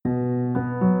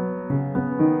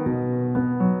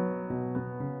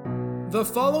The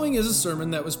following is a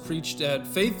sermon that was preached at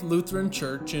Faith Lutheran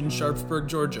Church in Sharpsburg,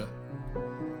 Georgia.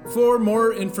 For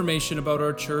more information about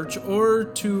our church or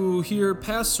to hear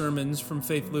past sermons from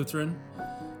Faith Lutheran,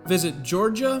 visit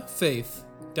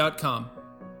georgiafaith.com.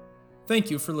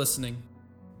 Thank you for listening.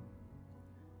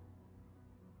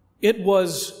 It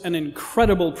was an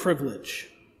incredible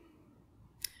privilege.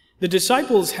 The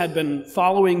disciples had been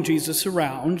following Jesus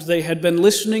around. They had been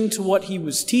listening to what he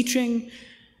was teaching,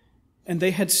 and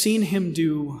they had seen him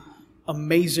do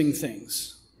amazing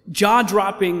things,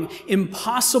 jaw-dropping,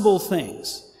 impossible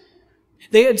things.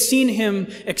 They had seen him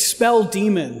expel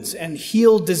demons and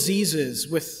heal diseases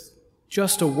with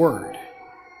just a word.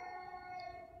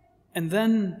 And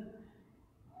then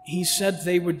he said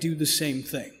they would do the same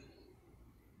thing.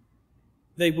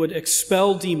 They would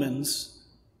expel demons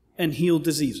and heal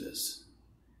diseases.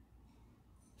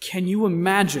 Can you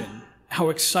imagine how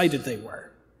excited they were?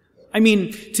 I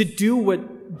mean, to do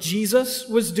what Jesus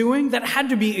was doing, that had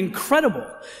to be incredible.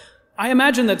 I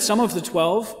imagine that some of the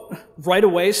 12 right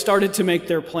away started to make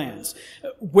their plans.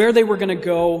 Where they were going to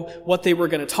go, what they were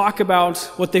going to talk about,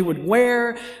 what they would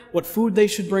wear, what food they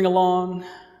should bring along.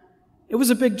 It was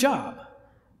a big job,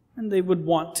 and they would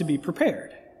want to be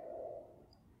prepared.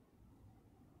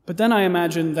 But then I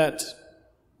imagine that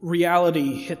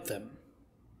reality hit them.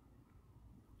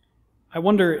 I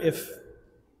wonder if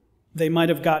they might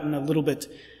have gotten a little bit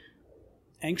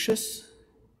anxious,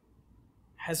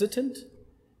 hesitant,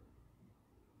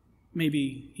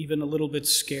 maybe even a little bit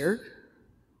scared.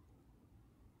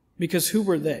 Because who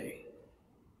were they?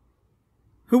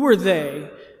 Who were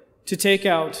they to take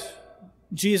out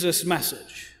Jesus'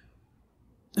 message?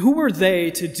 Who were they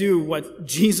to do what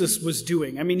Jesus was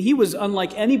doing? I mean, he was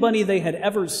unlike anybody they had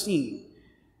ever seen.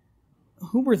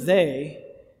 Who were they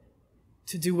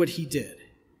to do what he did?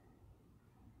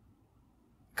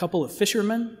 A couple of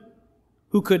fishermen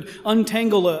who could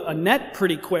untangle a net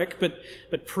pretty quick,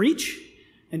 but preach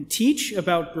and teach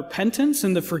about repentance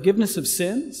and the forgiveness of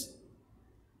sins?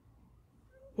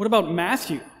 What about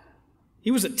Matthew?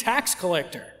 He was a tax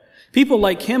collector. People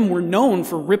like him were known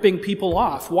for ripping people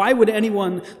off. Why would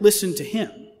anyone listen to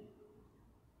him?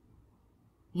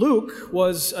 Luke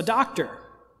was a doctor.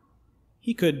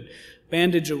 He could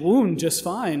bandage a wound just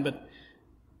fine, but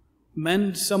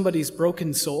mend somebody's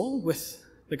broken soul with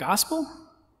the gospel?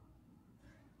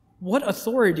 What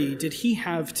authority did he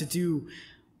have to do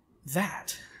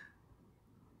that?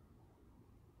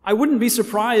 I wouldn't be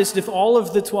surprised if all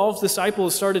of the 12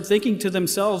 disciples started thinking to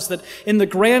themselves that in the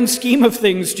grand scheme of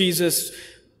things, Jesus,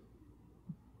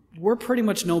 we're pretty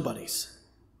much nobodies.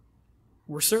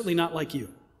 We're certainly not like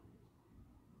you.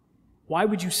 Why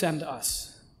would you send us?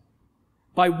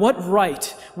 By what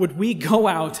right would we go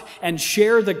out and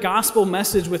share the gospel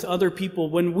message with other people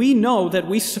when we know that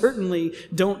we certainly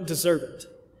don't deserve it?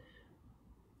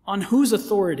 On whose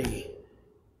authority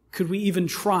could we even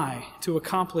try to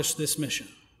accomplish this mission?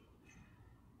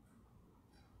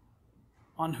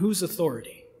 On whose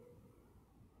authority?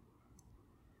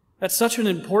 That's such an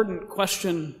important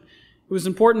question. It was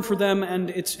important for them, and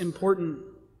it's important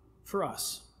for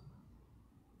us.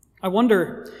 I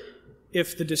wonder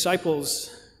if the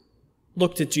disciples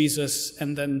looked at Jesus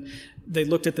and then they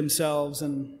looked at themselves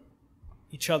and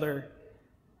each other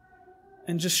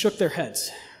and just shook their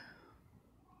heads.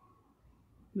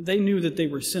 They knew that they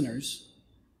were sinners.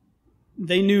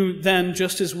 They knew then,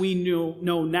 just as we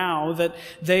know now, that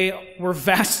they were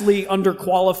vastly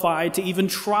underqualified to even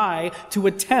try to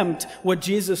attempt what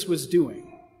Jesus was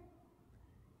doing.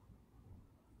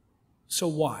 So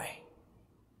why?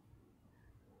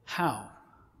 How?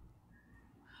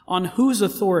 On whose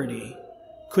authority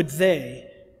could they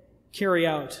carry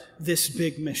out this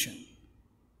big mission?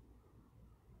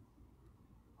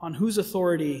 On whose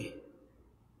authority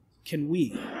can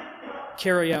we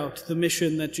carry out the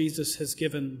mission that Jesus has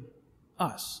given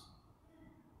us?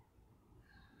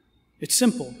 It's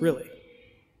simple, really.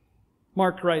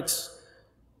 Mark writes,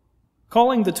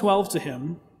 calling the 12 to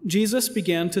him, Jesus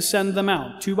began to send them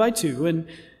out 2 by 2 and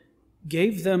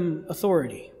gave them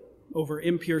authority over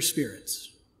impure spirits.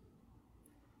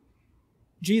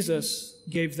 Jesus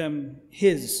gave them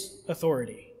his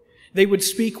authority. They would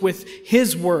speak with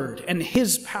his word and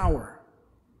his power.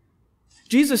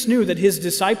 Jesus knew that his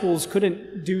disciples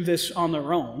couldn't do this on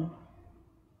their own.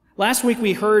 Last week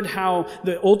we heard how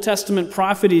the Old Testament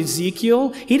prophet Ezekiel,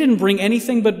 he didn't bring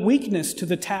anything but weakness to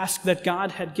the task that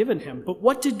God had given him. But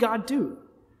what did God do?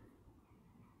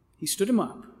 He stood him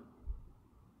up,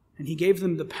 and he gave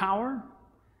them the power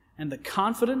and the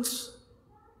confidence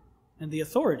and the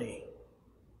authority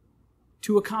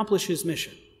to accomplish his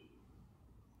mission.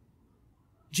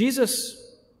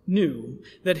 Jesus knew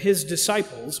that his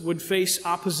disciples would face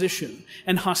opposition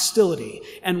and hostility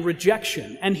and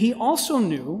rejection, and he also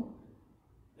knew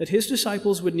that his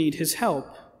disciples would need his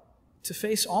help to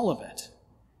face all of it.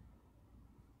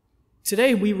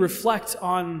 Today we reflect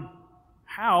on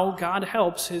how God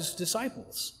helps his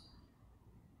disciples.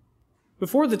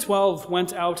 Before the 12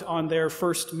 went out on their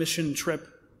first mission trip,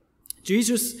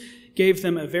 Jesus gave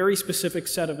them a very specific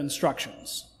set of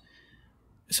instructions.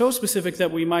 So specific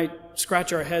that we might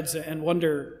scratch our heads and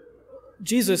wonder,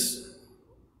 Jesus,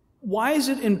 why is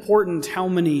it important how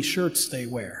many shirts they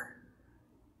wear?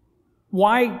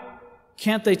 Why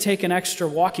can't they take an extra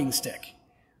walking stick?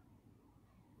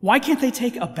 Why can't they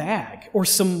take a bag or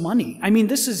some money? I mean,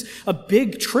 this is a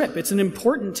big trip. It's an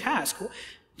important task.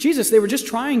 Jesus, they were just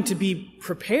trying to be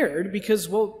prepared because,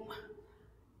 well,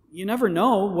 you never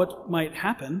know what might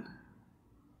happen.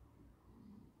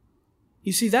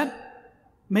 You see, that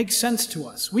makes sense to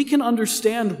us. We can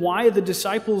understand why the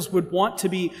disciples would want to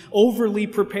be overly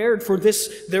prepared for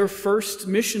this, their first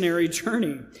missionary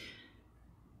journey.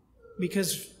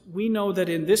 Because we know that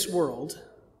in this world,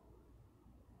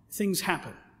 things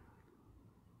happen.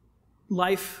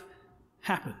 Life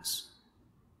happens.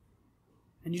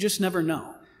 And you just never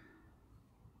know.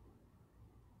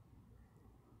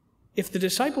 If the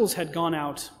disciples had gone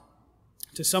out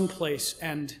to some place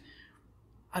and,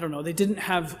 I don't know, they didn't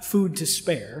have food to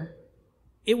spare,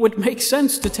 it would make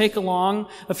sense to take along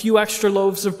a few extra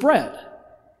loaves of bread.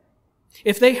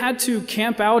 If they had to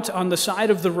camp out on the side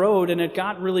of the road and it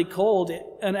got really cold,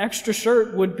 an extra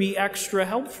shirt would be extra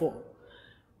helpful.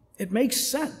 It makes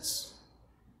sense.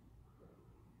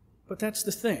 But that's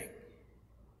the thing.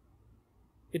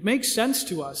 It makes sense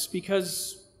to us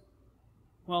because,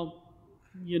 well,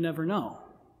 you never know.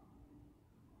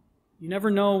 You never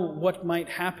know what might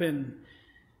happen,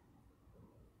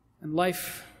 and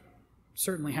life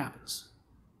certainly happens.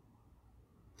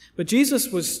 But Jesus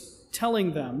was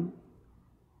telling them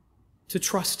to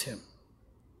trust him,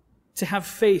 to have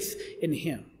faith in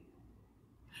him.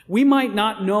 We might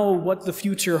not know what the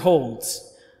future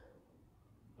holds,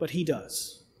 but he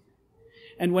does.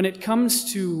 And when it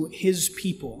comes to his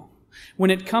people, when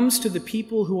it comes to the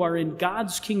people who are in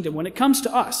God's kingdom, when it comes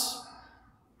to us,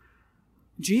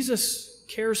 Jesus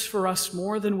cares for us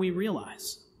more than we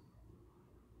realize.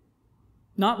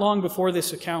 Not long before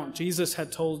this account, Jesus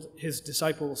had told his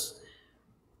disciples,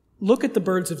 "Look at the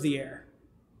birds of the air.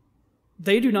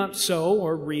 They do not sow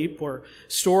or reap or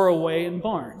store away in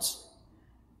barns,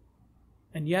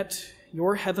 and yet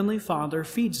your heavenly Father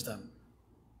feeds them.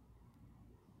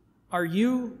 Are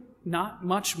you not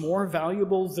much more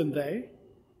valuable than they?"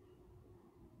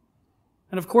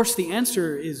 And of course, the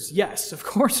answer is yes. Of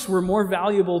course, we're more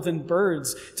valuable than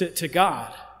birds to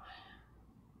God.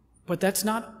 But that's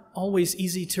not always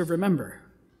easy to remember.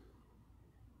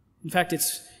 In fact,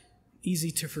 it's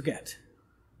easy to forget,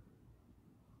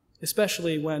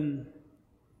 especially when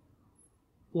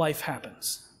life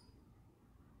happens,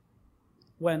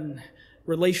 when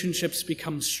relationships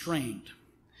become strained,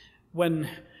 when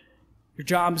your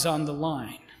job's on the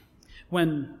line,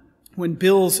 when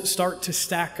bills start to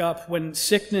stack up, when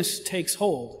sickness takes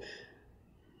hold.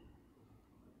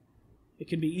 It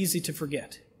can be easy to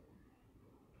forget.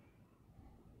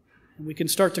 And we can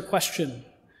start to question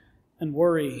and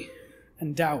worry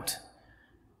and doubt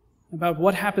about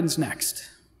what happens next.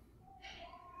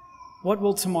 What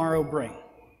will tomorrow bring?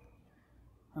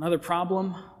 Another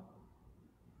problem?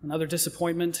 Another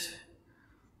disappointment?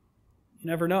 You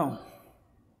never know.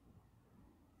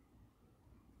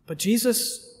 But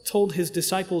Jesus told his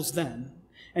disciples then,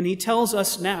 and he tells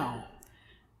us now,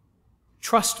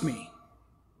 trust me.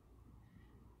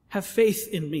 Have faith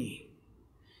in me.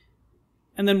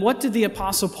 And then what did the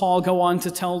Apostle Paul go on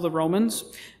to tell the Romans?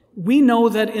 We know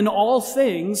that in all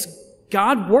things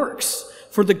God works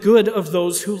for the good of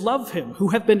those who love him, who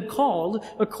have been called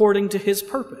according to his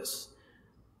purpose.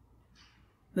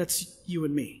 That's you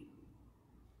and me.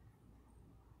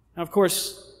 Now, of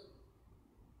course,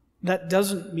 that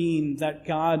doesn't mean that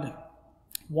God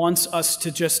wants us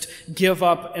to just give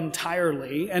up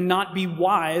entirely and not be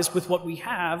wise with what we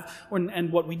have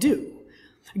and what we do.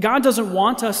 God doesn't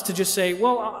want us to just say,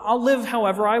 well, I'll live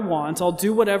however I want, I'll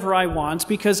do whatever I want,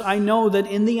 because I know that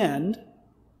in the end,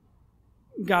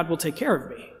 God will take care of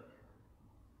me.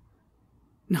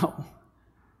 No,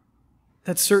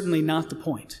 that's certainly not the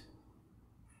point.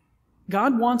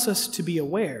 God wants us to be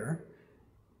aware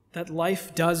that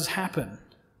life does happen.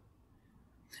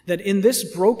 That in this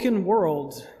broken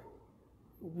world,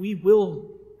 we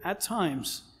will, at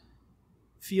times,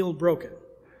 feel broken.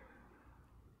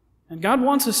 And God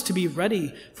wants us to be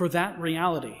ready for that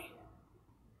reality.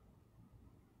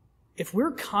 if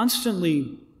we're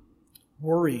constantly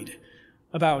worried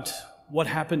about what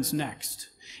happens next,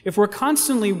 if we're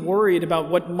constantly worried about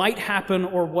what might happen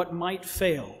or what might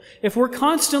fail, if we're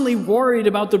constantly worried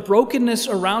about the brokenness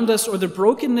around us or the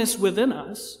brokenness within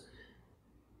us,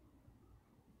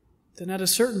 then at a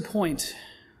certain point,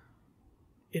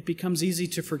 it becomes easy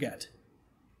to forget.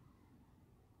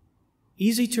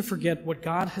 Easy to forget what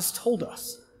God has told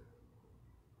us.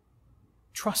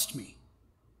 Trust me.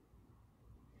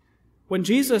 When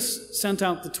Jesus sent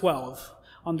out the 12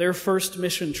 on their first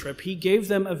mission trip, he gave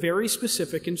them a very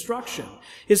specific instruction.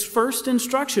 His first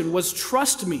instruction was,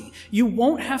 trust me. You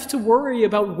won't have to worry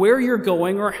about where you're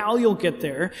going or how you'll get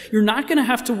there. You're not going to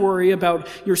have to worry about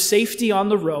your safety on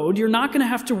the road. You're not going to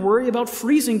have to worry about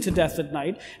freezing to death at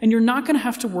night. And you're not going to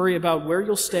have to worry about where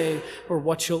you'll stay or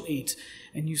what you'll eat.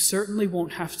 And you certainly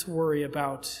won't have to worry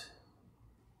about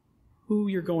who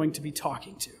you're going to be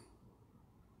talking to.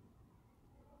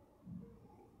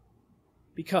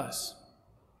 Because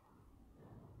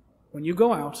when you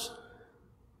go out,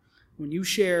 when you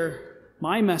share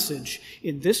my message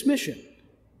in this mission,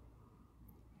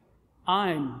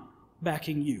 I'm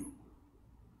backing you.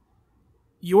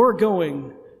 You're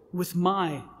going with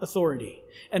my authority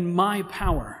and my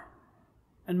power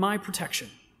and my protection.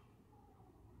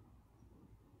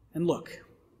 And look,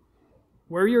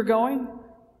 where you're going,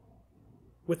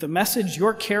 with the message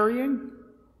you're carrying,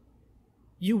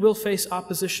 you will face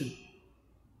opposition.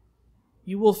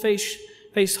 You will face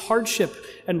hardship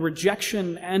and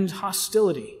rejection and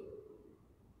hostility.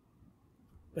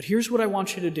 But here's what I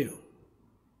want you to do.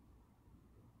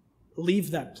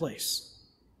 Leave that place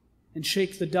and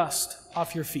shake the dust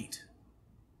off your feet.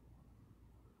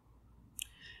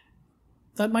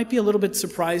 That might be a little bit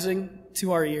surprising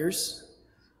to our ears.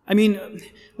 I mean,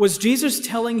 was Jesus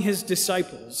telling his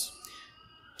disciples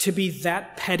to be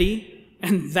that petty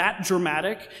and that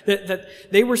dramatic, that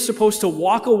they were supposed to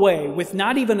walk away with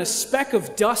not even a speck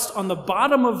of dust on the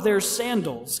bottom of their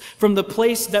sandals from the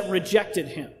place that rejected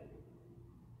him?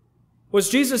 Was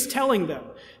Jesus telling them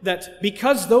that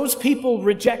because those people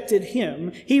rejected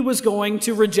him, he was going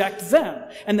to reject them,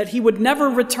 and that he would never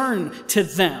return to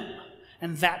them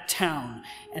and that town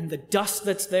and the dust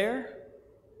that's there?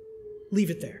 Leave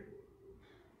it there.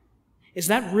 Is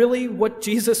that really what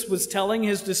Jesus was telling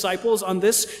his disciples on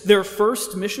this, their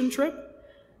first mission trip?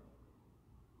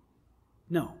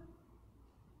 No.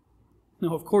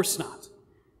 No, of course not.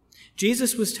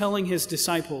 Jesus was telling his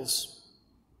disciples,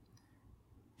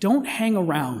 don't hang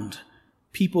around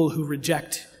people who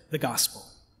reject the gospel.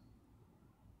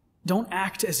 Don't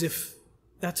act as if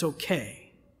that's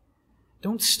okay.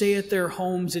 Don't stay at their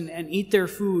homes and eat their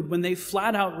food when they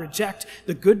flat out reject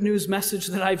the good news message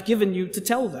that I've given you to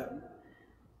tell them.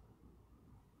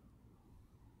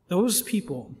 Those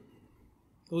people,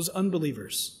 those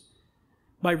unbelievers,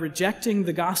 by rejecting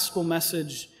the gospel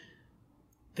message,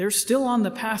 they're still on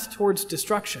the path towards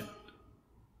destruction.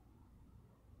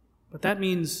 But that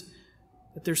means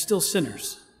that they're still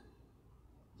sinners,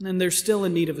 and they're still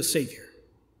in need of a Savior.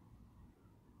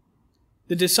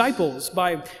 The disciples,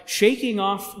 by shaking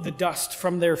off the dust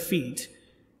from their feet,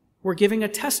 were giving a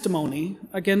testimony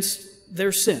against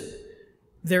their sin,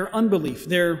 their unbelief,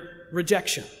 their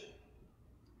rejection.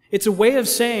 It's a way of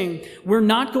saying, we're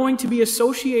not going to be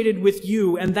associated with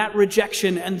you and that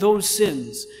rejection and those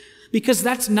sins, because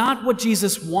that's not what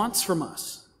Jesus wants from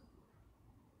us.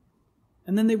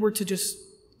 And then they were to just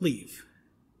leave.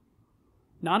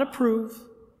 Not approve,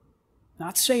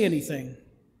 not say anything,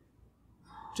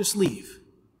 just leave.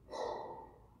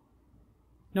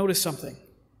 Notice something.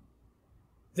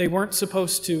 They weren't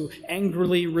supposed to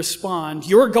angrily respond,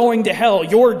 you're going to hell,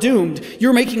 you're doomed,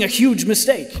 you're making a huge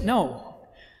mistake.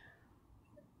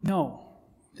 No,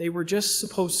 they were just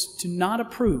supposed to not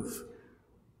approve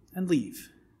and leave.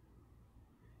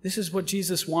 This is what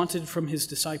Jesus wanted from his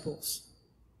disciples.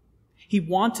 He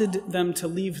wanted them to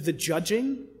leave the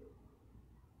judging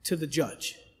to the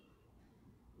judge.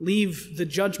 Leave the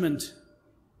judgment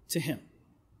to him.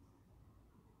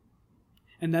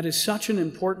 And that is such an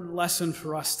important lesson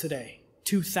for us today,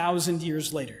 2,000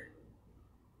 years later.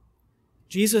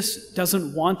 Jesus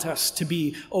doesn't want us to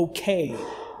be okay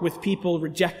with people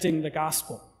rejecting the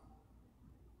gospel.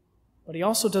 But he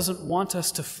also doesn't want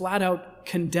us to flat out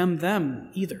condemn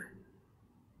them either,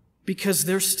 because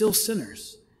they're still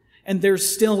sinners and they're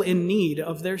still in need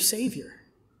of their Savior.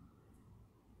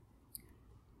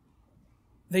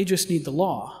 They just need the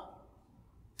law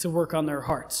to work on their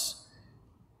hearts,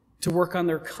 to work on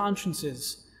their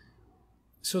consciences,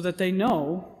 so that they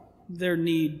know their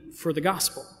need for the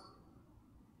gospel.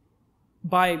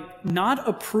 By not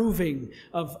approving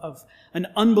of an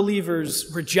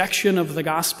unbeliever's rejection of the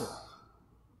gospel,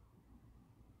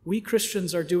 we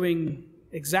Christians are doing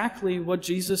exactly what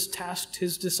Jesus tasked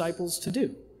his disciples to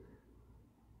do: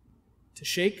 to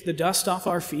shake the dust off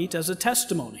our feet as a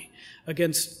testimony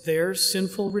against their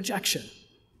sinful rejection.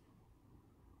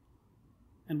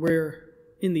 And we're,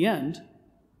 in the end,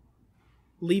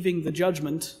 leaving the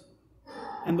judgment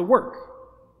and the work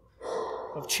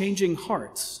of changing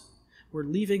hearts. We're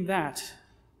leaving that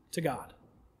to God.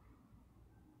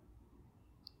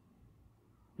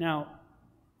 Now,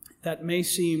 that may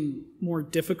seem more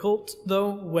difficult,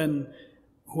 though, when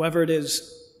whoever it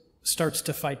is starts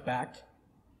to fight back,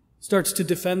 starts to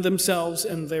defend themselves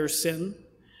and their sin.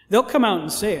 They'll come out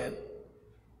and say it.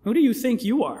 Who do you think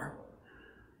you are?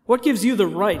 What gives you the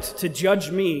right to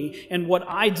judge me and what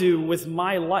I do with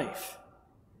my life?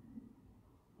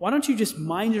 Why don't you just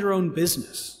mind your own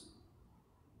business?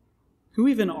 Who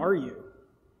even are you?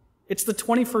 It's the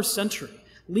 21st century.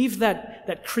 Leave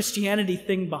that Christianity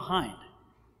thing behind.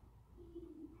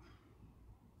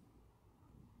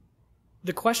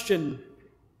 The question,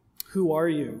 who are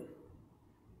you,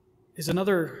 is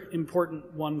another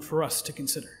important one for us to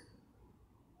consider.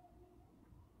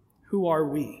 Who are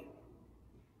we?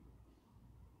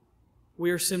 We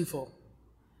are sinful,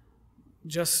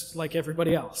 just like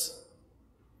everybody else,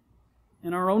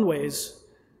 in our own ways,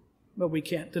 but we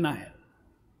can't deny it.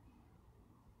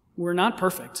 We're not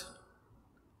perfect.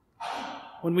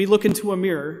 When we look into a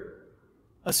mirror,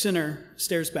 a sinner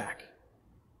stares back.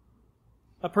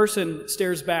 A person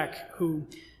stares back who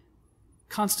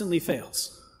constantly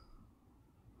fails,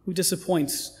 who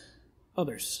disappoints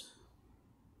others,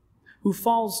 who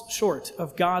falls short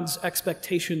of God's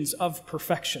expectations of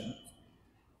perfection.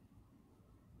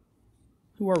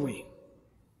 Who are we?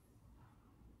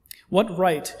 What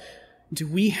right do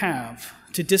we have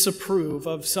to disapprove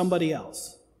of somebody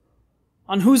else?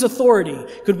 On whose authority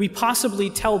could we possibly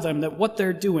tell them that what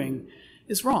they're doing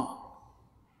is wrong?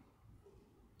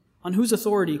 On whose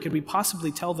authority could we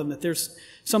possibly tell them that there's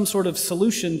some sort of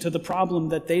solution to the problem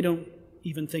that they don't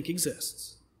even think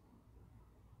exists?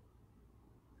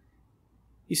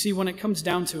 You see, when it comes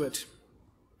down to it,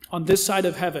 on this side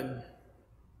of heaven,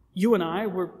 you and I,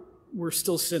 we're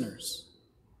still sinners.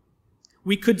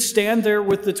 We could stand there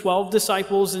with the 12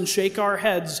 disciples and shake our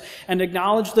heads and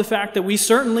acknowledge the fact that we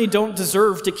certainly don't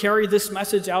deserve to carry this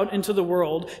message out into the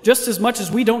world, just as much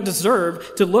as we don't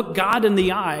deserve to look God in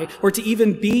the eye or to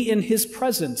even be in his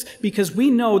presence, because we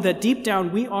know that deep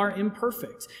down we are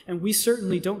imperfect and we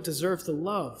certainly don't deserve the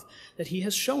love that he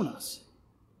has shown us.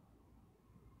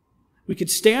 We could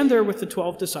stand there with the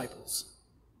 12 disciples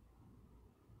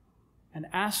and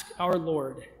ask our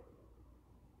Lord,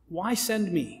 why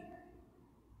send me?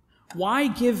 Why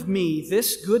give me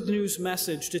this good news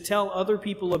message to tell other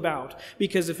people about?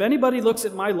 Because if anybody looks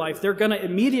at my life, they're going to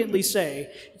immediately say,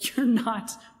 you're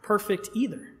not perfect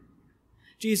either.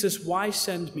 Jesus, why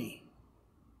send me?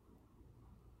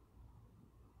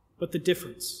 But the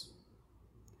difference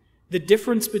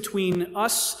between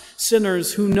us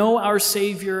sinners who know our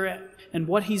Savior and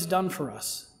what he's done for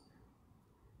us,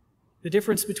 the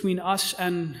difference between us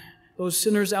and those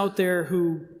sinners out there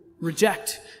who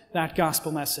reject that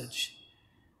gospel message.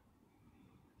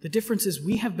 The difference is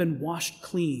we have been washed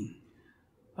clean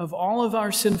of all of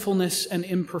our sinfulness and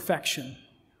imperfection.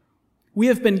 We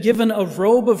have been given a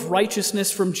robe of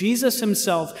righteousness from Jesus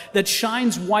himself that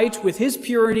shines white with his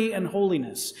purity and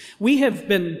holiness. We have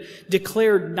been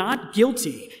declared not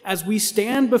guilty as we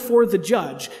stand before the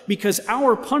judge because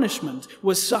our punishment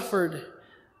was suffered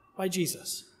by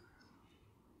Jesus.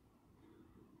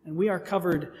 And we are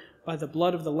covered by the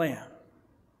blood of the Lamb.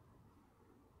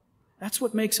 That's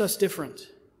what makes us different.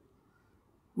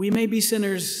 We may be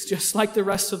sinners just like the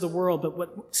rest of the world, but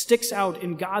what sticks out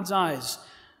in God's eyes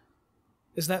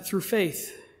is that through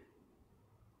faith,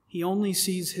 he only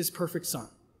sees his perfect Son.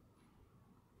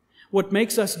 What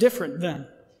makes us different then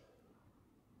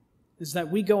is that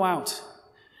we go out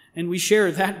and we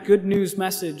share that good news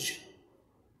message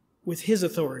with his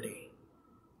authority,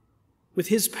 with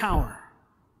his power,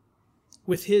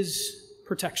 with his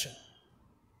protection.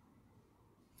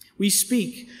 We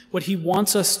speak what he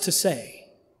wants us to say.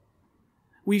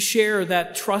 We share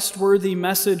that trustworthy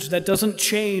message that doesn't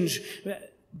change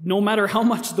no matter how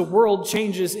much the world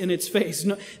changes in its face.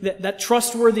 That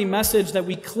trustworthy message that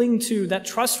we cling to, that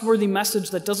trustworthy message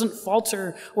that doesn't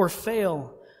falter or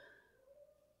fail.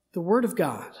 The Word of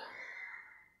God,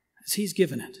 as he's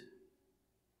given it.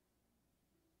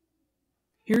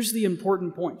 Here's the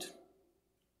important point.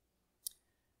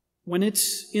 When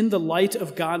it's in the light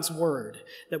of God's Word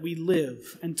that we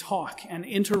live and talk and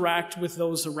interact with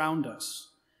those around us,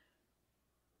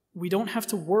 we don't have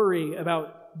to worry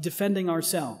about defending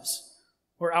ourselves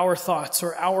or our thoughts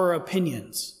or our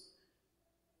opinions,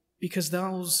 because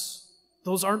those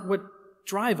aren't what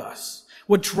drive us.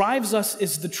 What drives us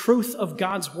is the truth of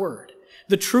God's word,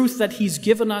 the truth that he's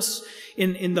given us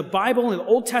in the Bible, in the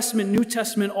Old Testament, New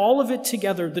Testament, all of it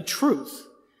together, the truth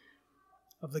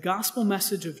of the gospel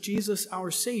message of Jesus, our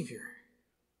Savior.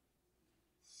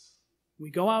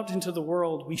 We go out into the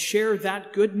world, we share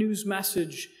that good news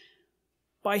message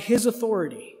by his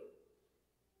authority,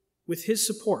 with his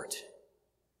support,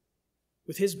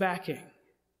 with his backing,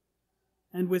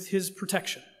 and with his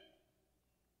protection.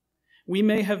 We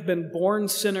may have been born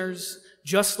sinners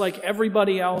just like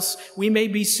everybody else. We may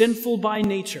be sinful by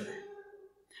nature.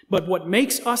 But what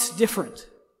makes us different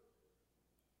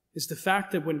is the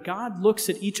fact that when God looks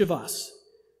at each of us,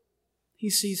 he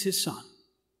sees his Son.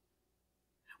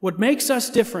 What makes us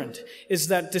different is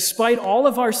that despite all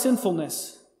of our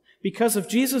sinfulness, because of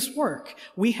Jesus' work,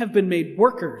 we have been made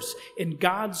workers in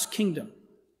God's kingdom,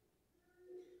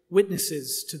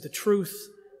 witnesses to the truth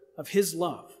of his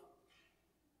love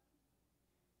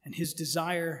and his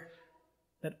desire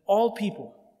that all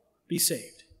people be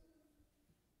saved.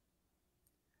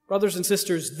 Brothers and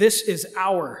sisters, this is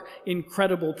our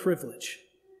incredible privilege.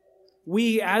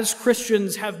 We, as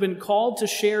Christians, have been called to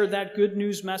share that good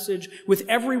news message with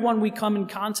everyone we come in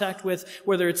contact with,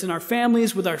 whether it's in our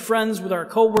families, with our friends, with our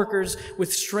co-workers,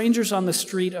 with strangers on the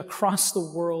street across the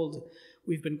world.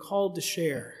 We've been called to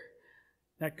share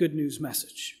that good news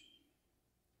message.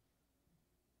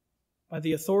 By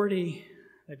the authority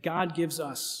that God gives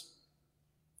us,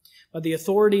 by the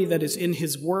authority that is in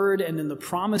his word and in the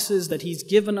promises that he's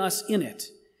given us in it,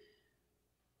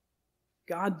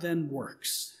 God then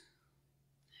works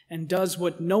and does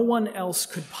what no one else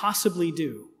could possibly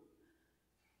do.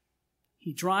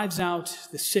 He drives out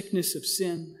the sickness of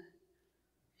sin.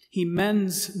 He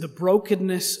mends the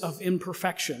brokenness of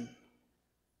imperfection.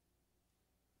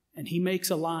 And he makes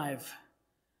alive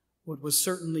what was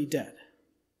certainly dead.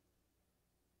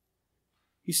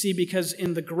 You see, because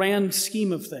in the grand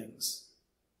scheme of things,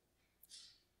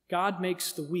 God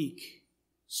makes the weak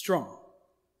strong.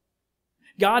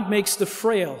 God makes the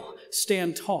frail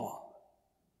stand tall.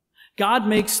 God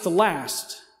makes the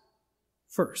last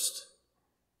first.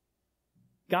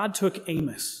 God took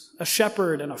Amos, a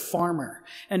shepherd and a farmer,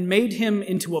 and made him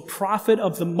into a prophet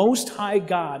of the Most High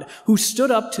God, who stood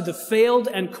up to the failed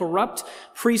and corrupt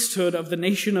priesthood of the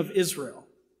nation of Israel.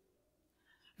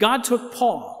 God took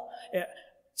Paul,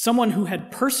 someone who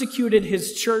had persecuted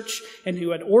his church and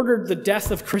who had ordered the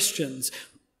death of Christians.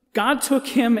 God took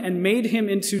him and made him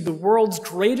into the world's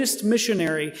greatest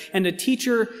missionary and a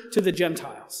teacher to the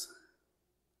Gentiles.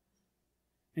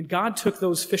 And God took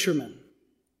those fishermen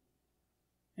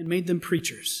and made them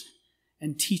preachers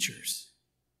and teachers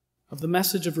of the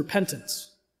message of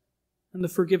repentance and the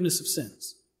forgiveness of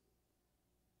sins.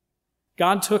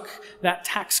 God took that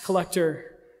tax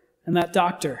collector and that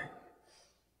doctor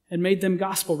and made them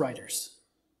gospel writers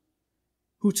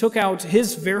who took out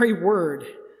his very word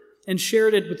and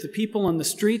shared it with the people on the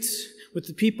streets, with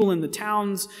the people in the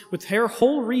towns, with their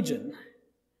whole region.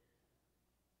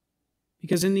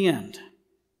 Because in the end,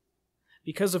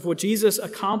 because of what Jesus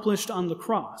accomplished on the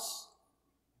cross,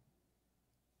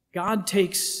 God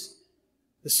takes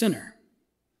the sinner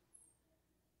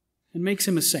and makes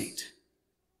him a saint.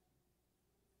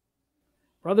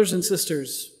 Brothers and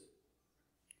sisters,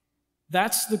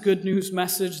 that's the good news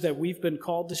message that we've been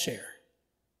called to share.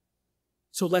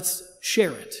 So let's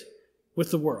share it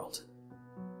with the world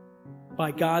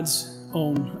by God's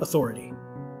own authority.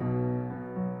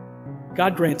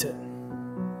 God grant it.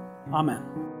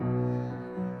 Amen.